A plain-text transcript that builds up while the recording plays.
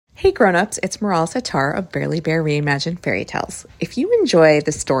Hey grown-ups, it's Maral Satar of Barely Bear Reimagined Fairy Tales. If you enjoy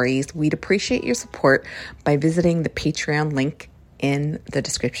the stories, we'd appreciate your support by visiting the Patreon link in the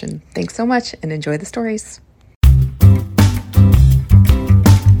description. Thanks so much and enjoy the stories.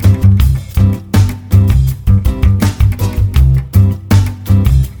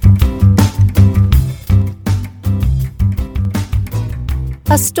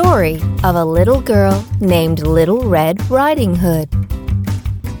 A story of a little girl named Little Red Riding Hood.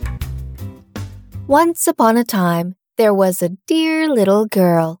 Once upon a time, there was a dear little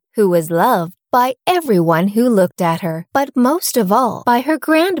girl who was loved by everyone who looked at her, but most of all by her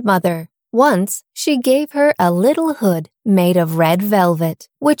grandmother. Once, she gave her a little hood made of red velvet,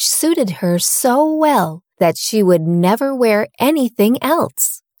 which suited her so well that she would never wear anything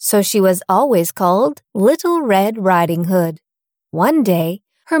else. So she was always called Little Red Riding Hood. One day,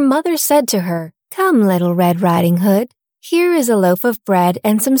 her mother said to her, "Come, Little Red Riding Hood. Here is a loaf of bread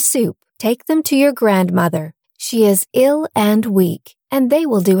and some soup. Take them to your grandmother. She is ill and weak, and they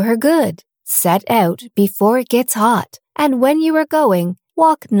will do her good. Set out before it gets hot, and when you are going,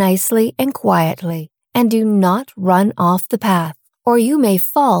 walk nicely and quietly, and do not run off the path, or you may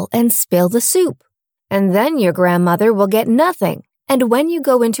fall and spill the soup. And then your grandmother will get nothing. And when you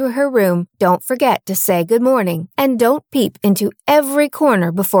go into her room, don't forget to say good morning, and don't peep into every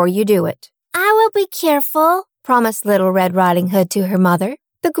corner before you do it." "I will be careful," promised Little Red Riding Hood to her mother.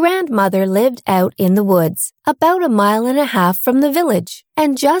 The grandmother lived out in the woods, about 1.5 miles from the village,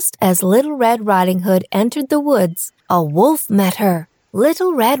 and just as Little Red Riding Hood entered the woods, a wolf met her.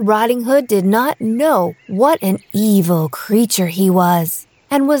 Little Red Riding Hood did not know what an evil creature he was,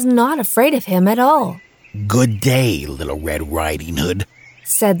 and was not afraid of him at all. "Good day, Little Red Riding Hood,"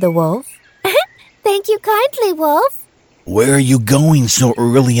 said the wolf. "Thank you kindly, Wolf." "Where are you going so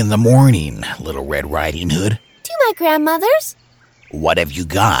early in the morning, Little Red Riding Hood?" "To my grandmother's." "What have you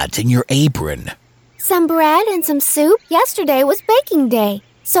got in your apron?" "Some bread and some soup. Yesterday was baking day,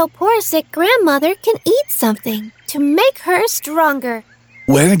 so poor sick grandmother can eat something to make her stronger."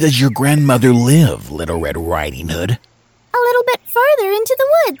 "Where does your grandmother live, Little Red Riding Hood?" "A little bit further into the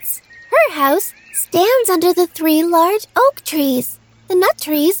woods. Her house stands under the 3 large oak trees. The nut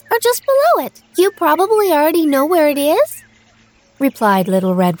trees are just below it. You probably already know where it is," replied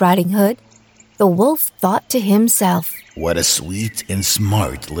Little Red Riding Hood. The wolf thought to himself, "What a sweet and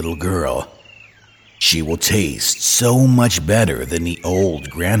smart little girl. She will taste so much better than the old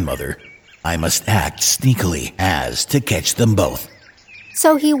grandmother. I must act sneakily as to catch them both."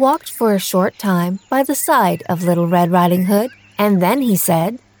 So he walked for a short time by the side of Little Red Riding Hood, and then he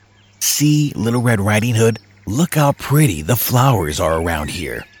said, "See, Little Red Riding Hood, look how pretty the flowers are around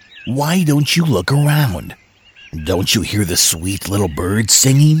here. Why don't you look around? Don't you hear the sweet little birds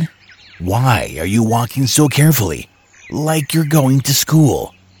singing? Why are you walking so carefully, like you're going to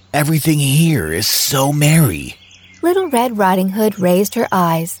school? Everything here is so merry." Little Red Riding Hood raised her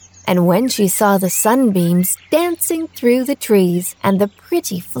eyes, and when she saw the sunbeams dancing through the trees and the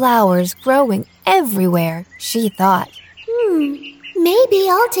pretty flowers growing everywhere, she thought, "Maybe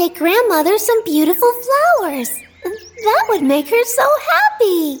I'll take grandmother some beautiful flowers. That would make her so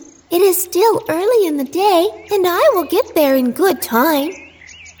happy. It is still early in the day, and I will get there in good time."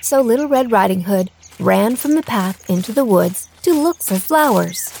 So Little Red Riding Hood ran from the path into the woods to look for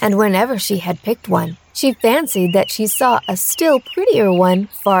flowers, and whenever she had picked one, she fancied that she saw a still prettier one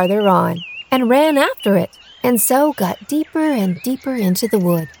farther on, and ran after it, and so got deeper and deeper into the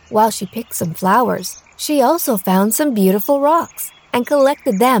wood. While she picked some flowers, she also found some beautiful rocks, and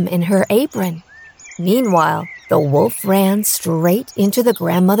collected them in her apron. Meanwhile, the wolf ran straight into the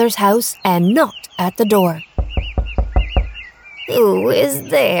grandmother's house and knocked at the door. "Who is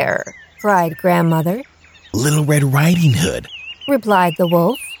there?" cried Grandmother. "Little Red Riding Hood," replied the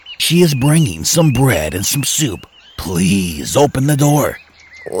wolf. "She is bringing some bread and some soup. Please open the door."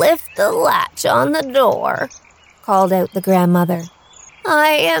 "Lift the latch on the door," called out the grandmother.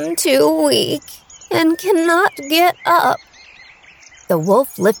 "I am too weak and cannot get up." The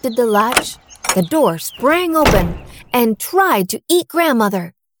wolf lifted the latch, the door sprang open, and tried to eat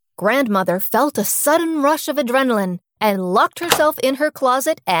Grandmother. Grandmother felt a sudden rush of adrenaline and locked herself in her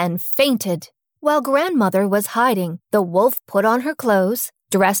closet and fainted. While Grandmother was hiding, the wolf put on her clothes,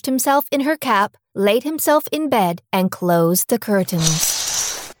 dressed himself in her cap, laid himself in bed, and closed the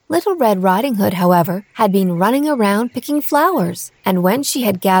curtains. Little Red Riding Hood, however, had been running around picking flowers, and when she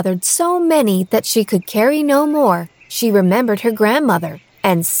had gathered so many that she could carry no more, she remembered her grandmother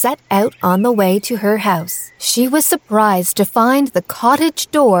and set out on the way to her house. She was surprised to find the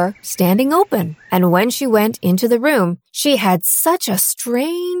cottage door standing open, and when she went into the room, she had such a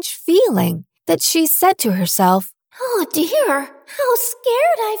strange feeling that she said to herself, Oh dear, how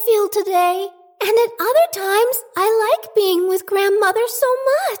scared I feel today. And at other times, I like being with Grandmother so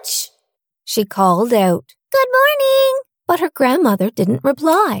much. She called out, "Good morning!" But her grandmother didn't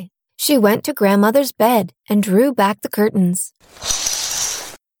reply. She went to Grandmother's bed and drew back the curtains.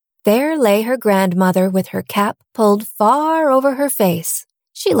 There lay her grandmother with her cap pulled far over her face.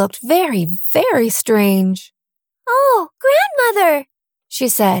 She looked very, very strange. "Oh, Grandmother," she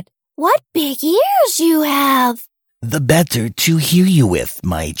said, "what big ears you have." "The better to hear you with,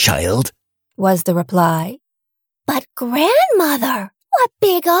 my child," was the reply. "But Grandmother, what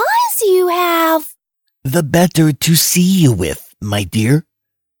big eyes you have." "The better to see you with, my dear,"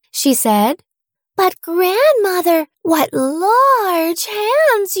 she said. "But Grandmother, what large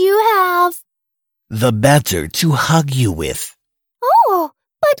hands you have." "The better to hug you with." "Oh,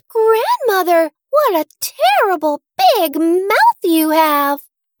 but Grandmother, what a terrible big mouth you have."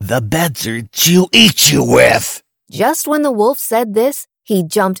 "The better to eat you with." Just when the wolf said this, he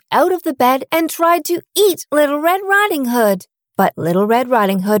jumped out of the bed and tried to eat Little Red Riding Hood. But Little Red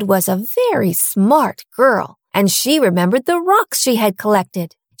Riding Hood was a very smart girl, and she remembered the rocks she had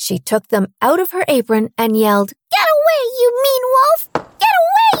collected. She took them out of her apron and yelled, "Get away, you mean wolf! Get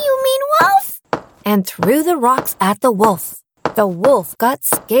away, you mean wolf!" and threw the rocks at the wolf. The wolf got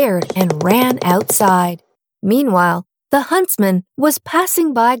scared and ran outside. Meanwhile, the huntsman was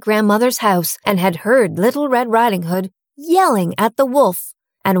passing by Grandmother's house and had heard Little Red Riding Hood yelling at the wolf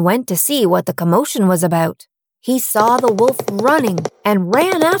and went to see what the commotion was about. He saw the wolf running and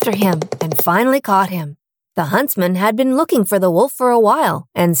ran after him and finally caught him. The huntsman had been looking for the wolf for a while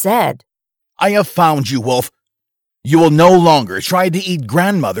and said, "I have found you, wolf. You will no longer try to eat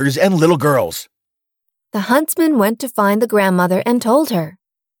grandmothers and little girls." The huntsman went to find the grandmother and told her,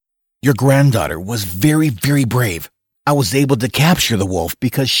 "Your granddaughter was very, very brave. I was able to capture the wolf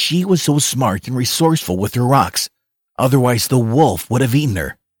because she was so smart and resourceful with her rocks. Otherwise, the wolf would have eaten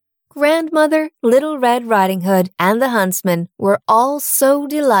her." Grandmother, Little Red Riding Hood, and the huntsman were all so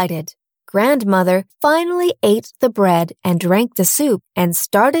delighted. Grandmother finally ate the bread and drank the soup and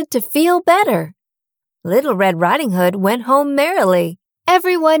started to feel better. Little Red Riding Hood went home merrily.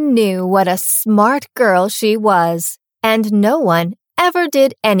 Everyone knew what a smart girl she was, and no one ever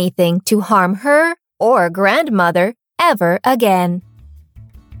did anything to harm her or Grandmother ever again.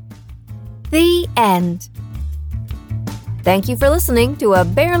 The end. Thank you for listening to a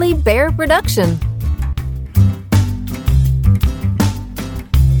Barely Bear production.